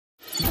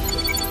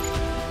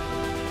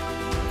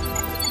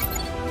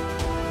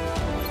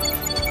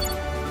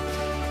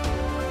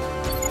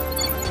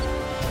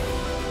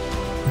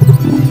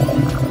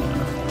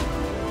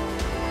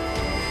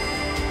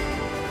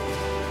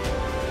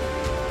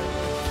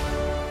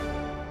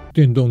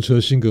电动车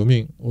新革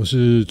命，我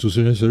是主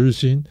持人佘日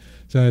新。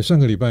在上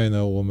个礼拜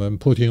呢，我们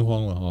破天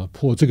荒了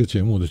破这个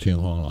节目的天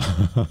荒了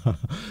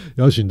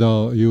邀请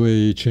到一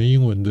位全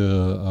英文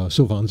的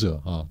受访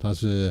者他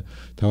是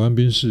台湾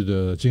宾士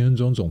的金恩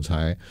中总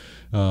裁。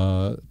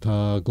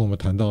他跟我们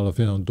谈到了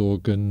非常多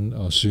跟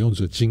使用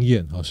者经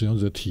验使用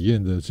者体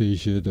验的这一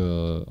些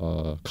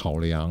的考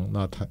量。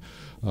那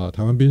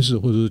台湾宾士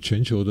或者是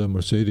全球的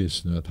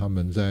Mercedes 呢，他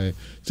们在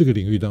这个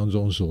领域当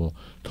中所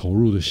投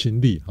入的心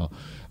力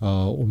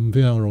我们非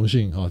常荣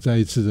幸再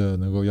一次的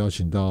能够邀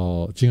请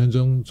到金恩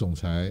中总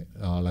裁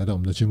来到我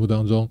们的节目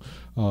当中。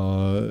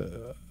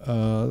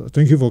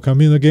Thank you for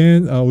coming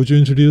again. Would you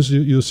introduce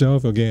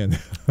yourself again?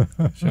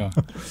 Sure.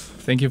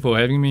 Thank you for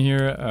having me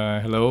here.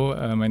 Hello,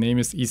 my name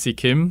is E.C.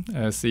 Kim,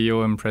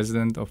 CEO and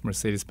President of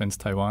Mercedes-Benz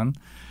Taiwan.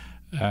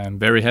 I'm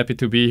very happy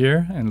to be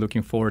here and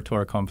looking forward to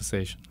our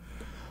conversation.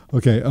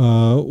 OK，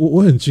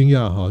 我很惊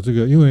讶这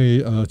个因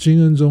为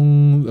金恩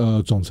中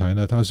总裁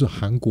呢，他是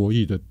韩国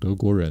裔的德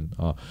国人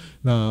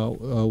那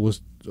我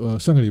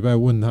上个礼拜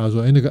问他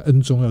说，那个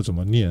恩中要怎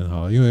么念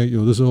因为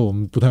有的时候我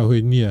们不太会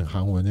念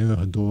韩文，因为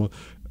很多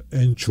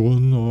恩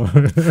中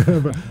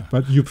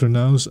but you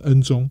pronounce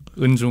恩中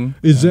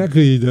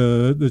exactly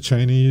the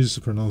Chinese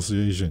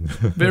pronunciation.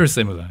 Very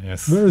similar,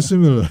 yes. Very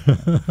similar.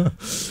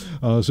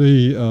 所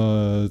以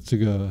这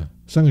个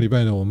上个礼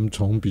拜呢，我们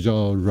从比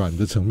较软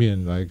的层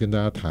面来跟大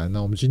家谈。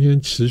那我们今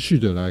天持续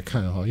的来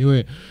看因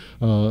为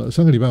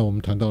上个礼拜我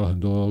们谈到了很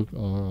多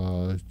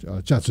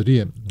价值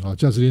链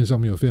价值链上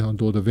面有非常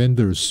多的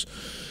vendors。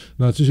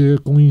那这些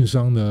供应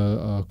商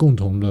呢共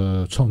同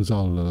的创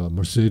造了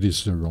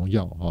Mercedes 的荣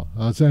耀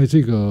在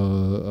这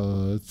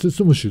个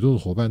这么许多的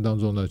伙伴当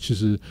中呢，其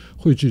实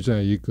汇聚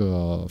在一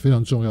个非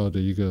常重要的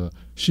一个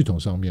系统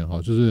上面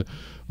就是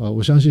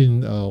我相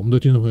信我们的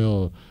听众朋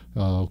友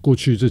过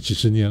去这几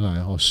十年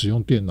来使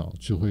用电脑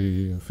就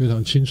会非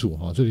常清楚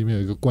这里面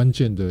有一个关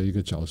键的一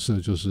个角色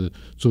就是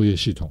作业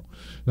系统。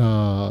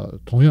那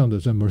同样的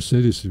在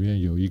Mercedes 里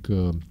面有一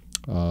个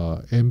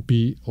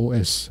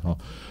MB.OS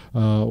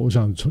我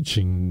想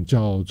请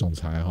教总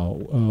裁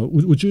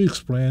would you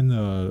explain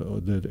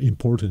the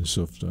importance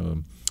of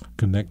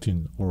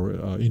connecting or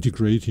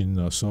integrating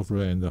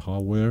software and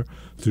hardware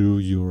through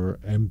your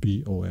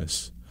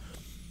MB.OS?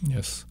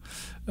 Yes.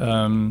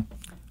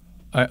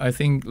 I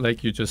think,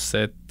 like you just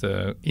said,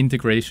 the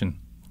integration,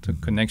 the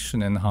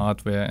connection in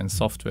hardware and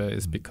software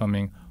is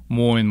becoming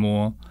more and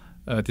more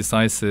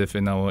decisive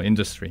in our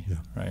industry,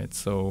 right?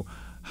 So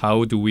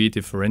how do we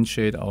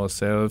differentiate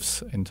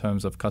ourselves in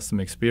terms of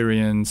customer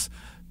experience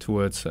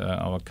towards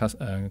our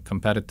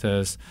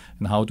competitors,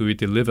 and how do we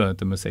deliver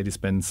the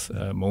Mercedes-Benz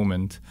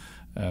moment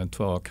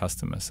to our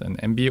customers? And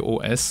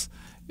MB.OS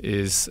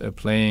is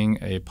playing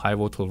a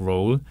pivotal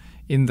role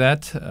in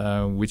that,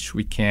 which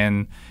we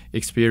can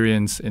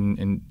experience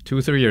in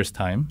 2-3 years'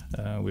 time.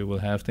 We will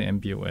have the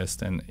MB.OS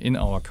then in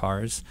our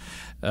cars.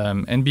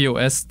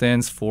 MB.OS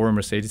stands for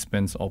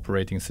Mercedes-Benz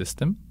Operating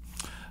System.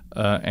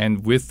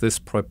 And with this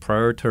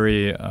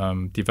proprietary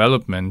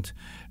development,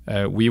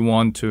 we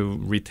want to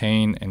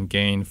retain and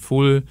gain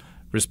full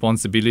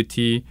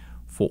responsibility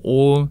for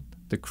all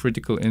the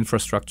critical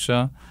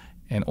infrastructure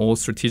and all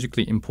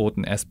strategically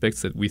important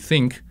aspects that we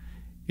think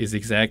is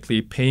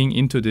exactly paying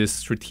into this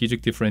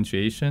strategic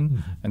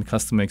differentiation and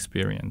customer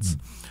experience.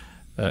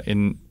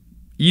 In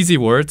easy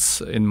words,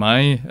 in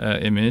my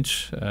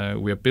image,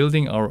 we are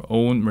building our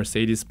own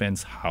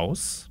Mercedes-Benz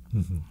house.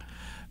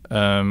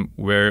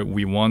 Where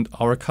we want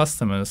our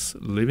customers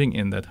living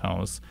in that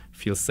house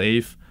feel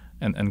safe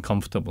and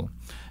comfortable.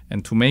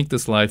 And to make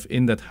this life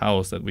in that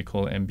house that we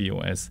call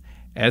MB.OS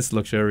as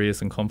luxurious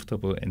and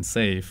comfortable and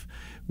safe,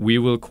 we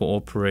will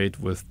cooperate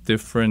with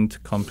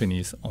different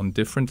companies on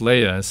different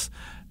layers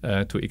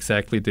to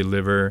exactly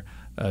deliver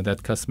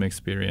that customer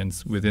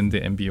experience within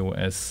the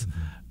MB.OS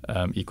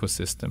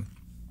ecosystem.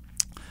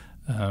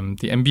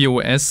 The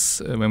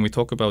MB.OS, when we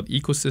talk about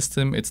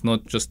ecosystem, it's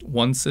not just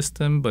one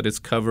system, but it's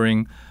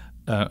covering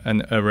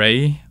an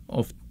array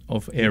of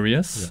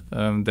areas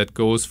that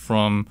goes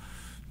from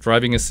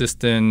driving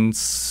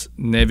assistance,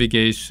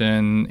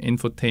 navigation,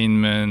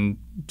 infotainment,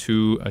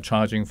 to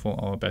charging for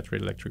our battery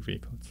electric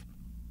vehicles.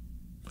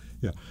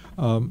 Yeah.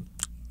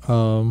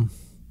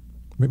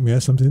 May I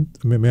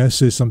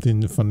say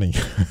something funny?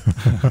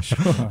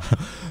 Sure.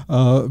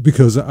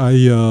 Because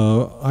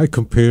I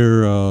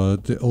compare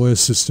the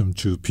OS system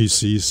to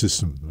PC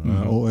system,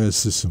 OS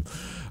system.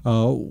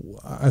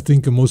 I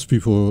think most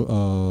people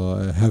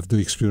have the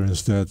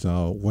experience that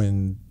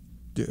when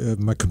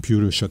my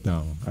computer shut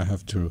down, I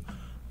have to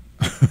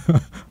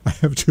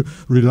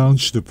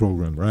relaunch the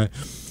program, right?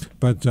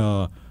 But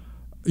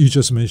you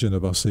just mentioned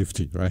about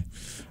safety, right?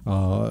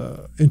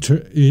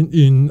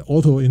 In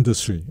auto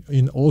industry,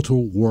 in auto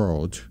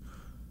world,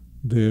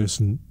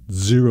 there's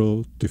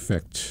zero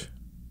defect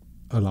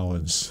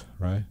allowance,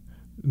 right?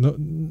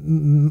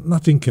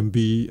 Nothing can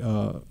be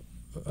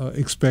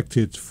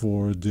expected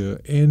for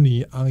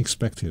any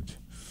unexpected,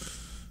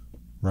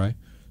 right?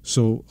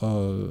 So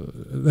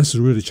that's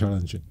really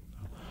challenging.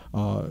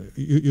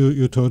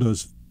 You told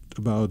us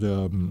about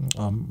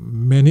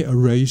many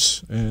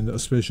arrays, and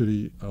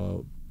especially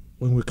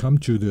when we come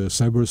to the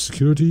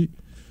cybersecurity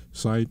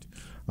side.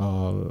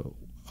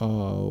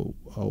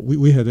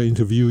 We had an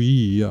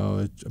interviewee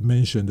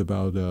mentioned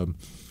about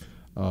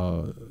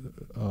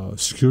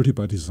security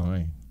by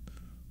design.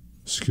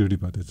 Security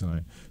by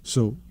design.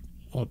 So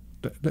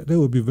that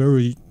would be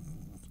very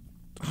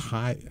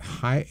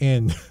high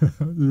end,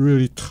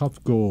 really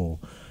top goal,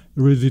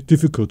 really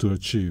difficult to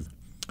achieve.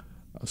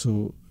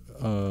 So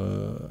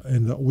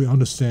and we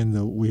understand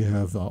that we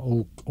have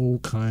all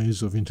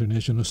kinds of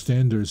international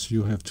standards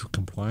you have to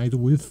comply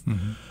with.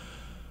 Mm-hmm.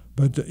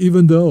 But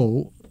even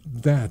though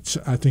that,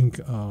 I think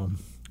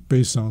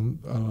based on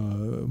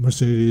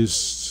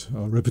Mercedes'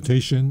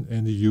 reputation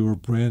and your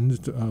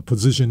brand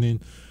positioning,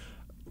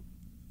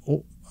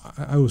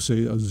 I would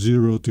say a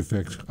zero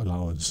defect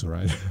allowance,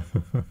 right?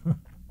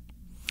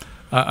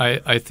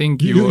 I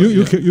think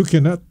you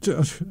cannot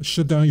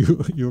shut down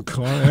your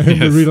car and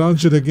yes.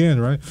 relaunch it again,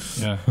 right?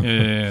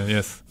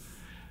 Yes.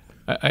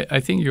 I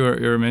think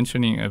you're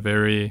mentioning a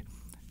very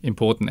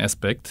important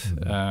aspect,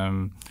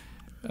 mm-hmm.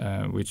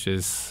 Which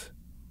is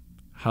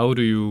how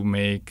do you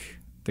make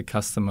the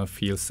customer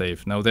feel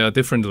safe? Now there are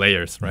different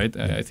layers, right?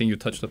 Yeah. I think you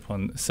touched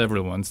upon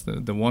several ones.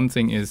 The one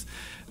thing is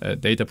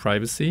data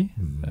privacy,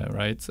 mm-hmm.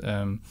 Right?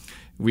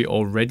 We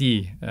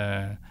already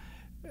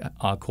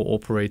are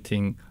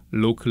cooperating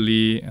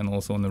locally and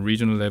also on a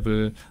regional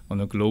level,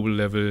 on a global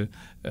level,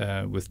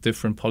 with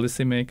different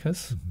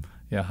policymakers. Mm-hmm.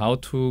 Yeah, how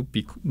to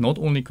be not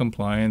only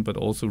compliant but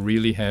also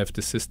really have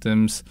the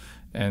systems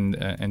and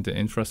the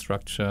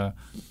infrastructure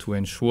to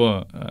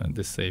ensure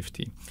the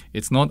safety.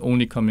 It's not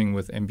only coming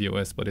with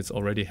MB.OS, but it's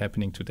already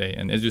happening today.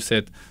 And as you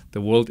said,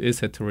 the world is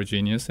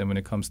heterogeneous, and when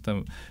it comes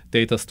to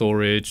data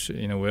storage,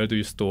 where do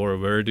you store,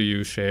 where do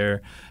you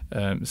share?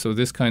 So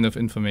this kind of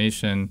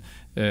information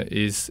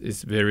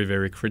is very,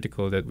 very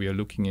critical that we are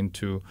looking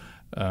into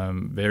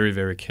very,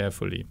 very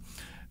carefully.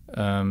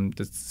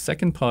 The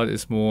second part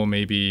is more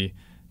maybe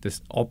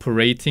this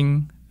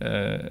operating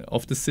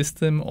of the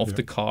system of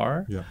the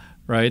car. Yeah.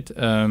 Right,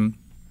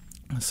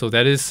 so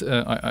that is,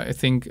 I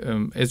think,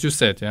 as you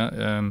said,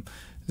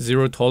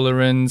 zero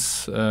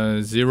tolerance,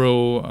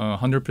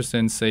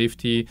 100%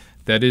 safety.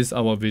 That is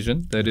our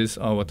vision. That is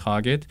our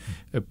target,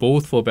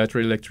 both for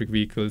battery electric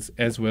vehicles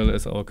as well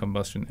as our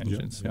combustion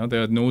engines. Yeah.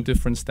 There are no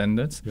different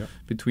standards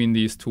between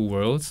these two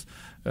worlds.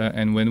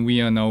 And when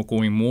we are now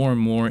going more and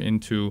more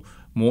into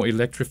more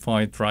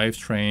electrified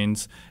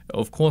drivetrains,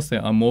 of course,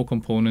 there are more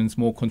components,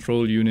 more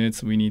control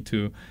units. We need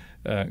to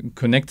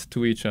connect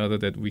to each other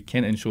that we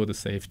can ensure the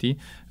safety.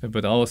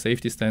 But our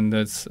safety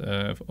standards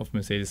of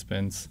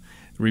Mercedes-Benz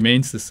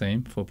remains the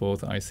same for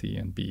both ICE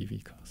and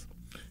BEV cars.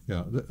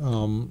 Yeah,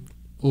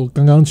 我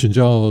刚刚请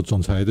教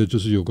总裁的就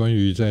是有关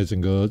于在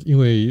整个，因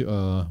为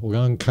我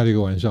刚刚开了一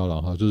个玩笑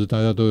了哈，就是大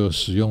家都有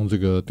使用这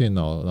个电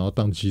脑然后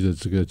宕机的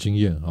这个经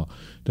验哈，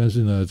但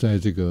是呢，在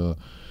这个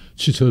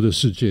汽车的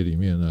世界里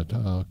面呢，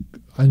它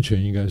安全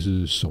应该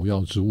是首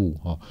要之务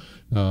哈。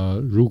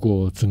如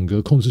果整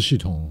个控制系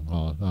统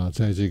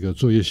在这个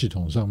作业系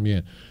统上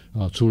面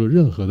出了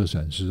任何的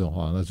闪失的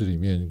话，那这里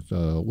面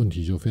问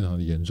题就非常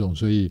的严重。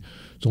所以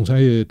总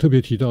裁也特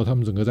别提到，他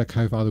们整个在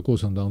开发的过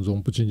程当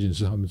中，不仅仅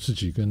是他们自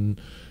己跟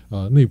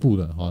内部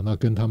的那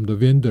跟他们的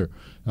vendor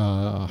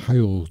还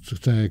有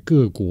在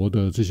各国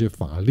的这些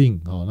法令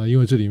那因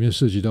为这里面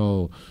涉及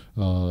到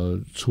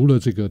除了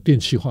这个电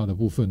气化的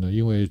部分呢，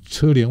因为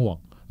车联网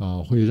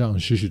会让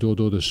许许多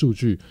多的数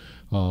据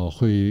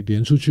会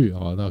连出去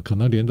那可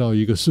能连到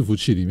一个伺服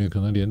器里面，可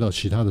能连到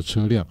其他的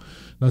车辆，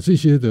那这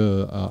些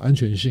的安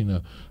全性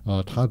呢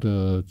它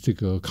的这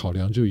个考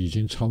量就已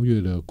经超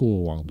越了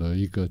过往的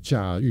一个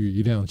驾驭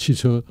一辆汽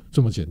车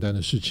这么简单的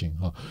事情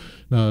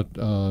那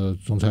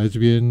总裁这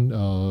边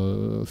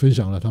分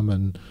享了他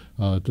们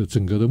的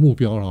整个的目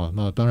标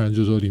那当然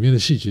就是说里面的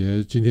细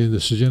节，今天的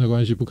时间的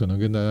关系不可能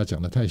跟大家讲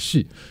得太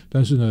细，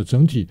但是呢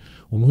整体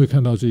我们会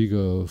看到这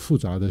个复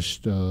杂的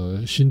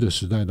新的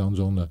时代当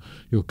中呢，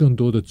有更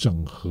多的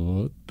整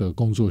合的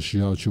工作需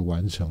要去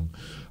完成。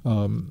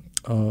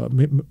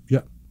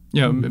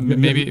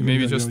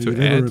Maybe just to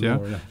add,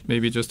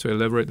 maybe just to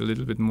elaborate a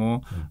little bit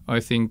more. I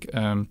think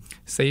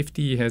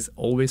safety has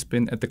always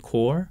been at the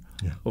core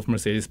of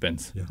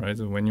Mercedes-Benz, right?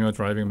 So when you are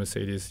driving a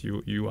Mercedes,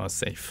 you are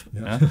safe,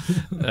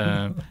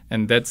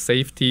 and that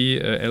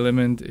safety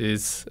element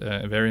is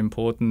very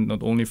important,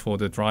 not only for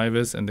the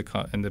drivers and the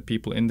car and the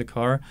people in the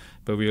car,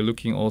 but we are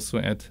looking also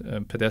at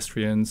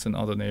pedestrians and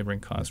other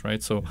neighboring cars,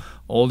 right? So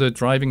all the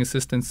driving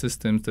assistance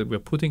systems that we're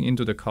putting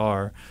into the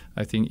car,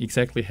 I think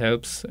exactly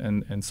helps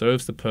and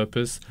serves the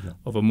purpose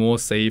of a more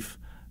safe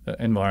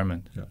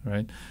environment,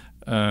 right?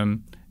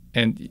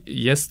 And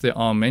yes, there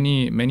are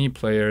many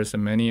players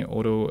and many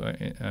auto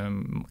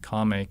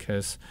car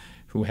makers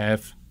who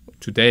have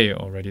today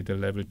already the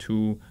level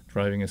 2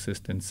 driving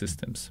assistance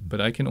systems. But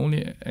I can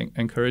only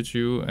encourage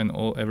you and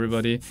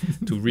everybody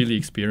to really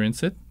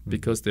experience it,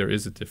 because there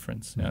is a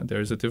difference. There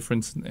is a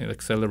difference in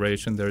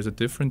acceleration. There is a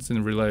difference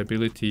in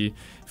reliability,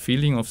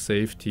 feeling of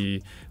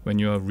safety when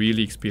you are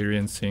really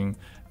experiencing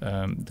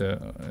the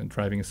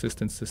driving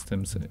assistance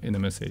systems in the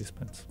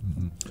Mercedes-Benz.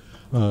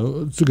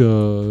 这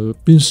个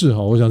宾士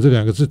哈，我想这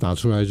2个字打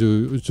出来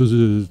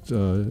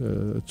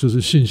就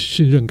是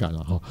信任感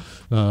了哈。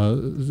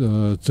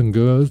整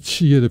个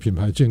企业的品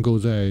牌建构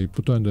在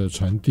不断的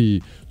传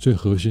递最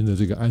核心的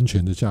这个安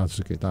全的价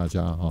值给大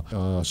家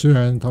哈。虽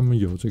然他们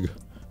有这个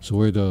所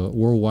谓的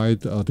worldwide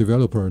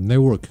developer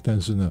network， 但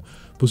是呢，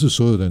不是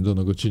所有的人都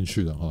能够进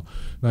去的哈。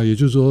那也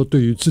就是说，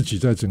对于自己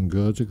在整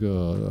个这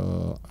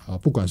个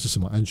不管是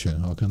什么安全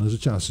哈，可能是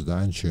驾驶的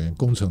安全、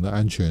工程的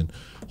安全，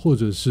或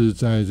者是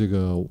在这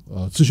个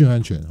资讯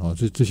安全哈，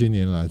这些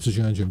年来资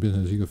讯安全变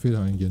成是一个非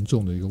常严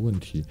重的一个问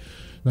题。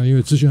那因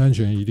为资讯安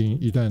全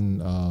一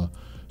旦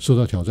受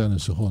到挑战的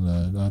时候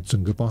呢，那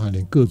整个包含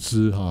连个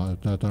资哈，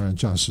那当然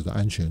驾驶的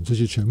安全这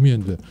些全面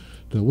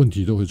的问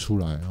题都会出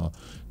来哈。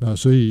那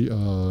所以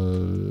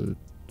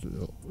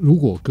如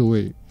果各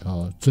位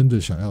真的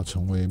想要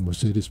成为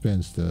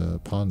Mercedes-Benz 的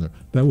partner,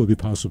 that would be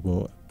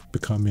possible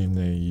becoming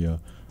a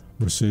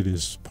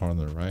Mercedes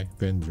partner, right?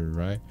 Vendor,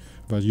 right?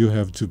 But you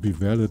have to be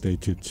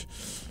validated.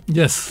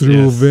 Yes,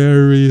 through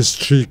very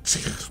strict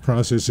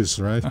processes,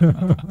 right?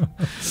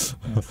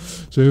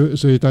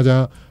 所以大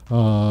家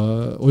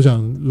我想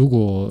如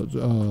果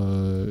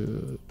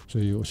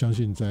所以我相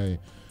信在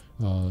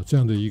这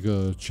样的一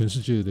个全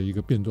世界的一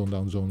个变动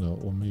当中呢，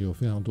我们有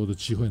非常多的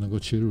机会能够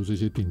切入这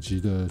些顶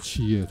级的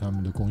企业他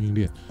们的供应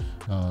链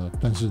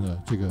但是呢，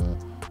这个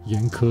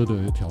严苛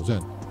的挑战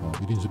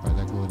一定是摆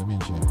在各位的面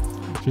前。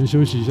先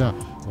休息一下，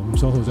我们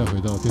稍后再回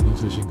到电动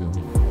车新革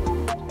命。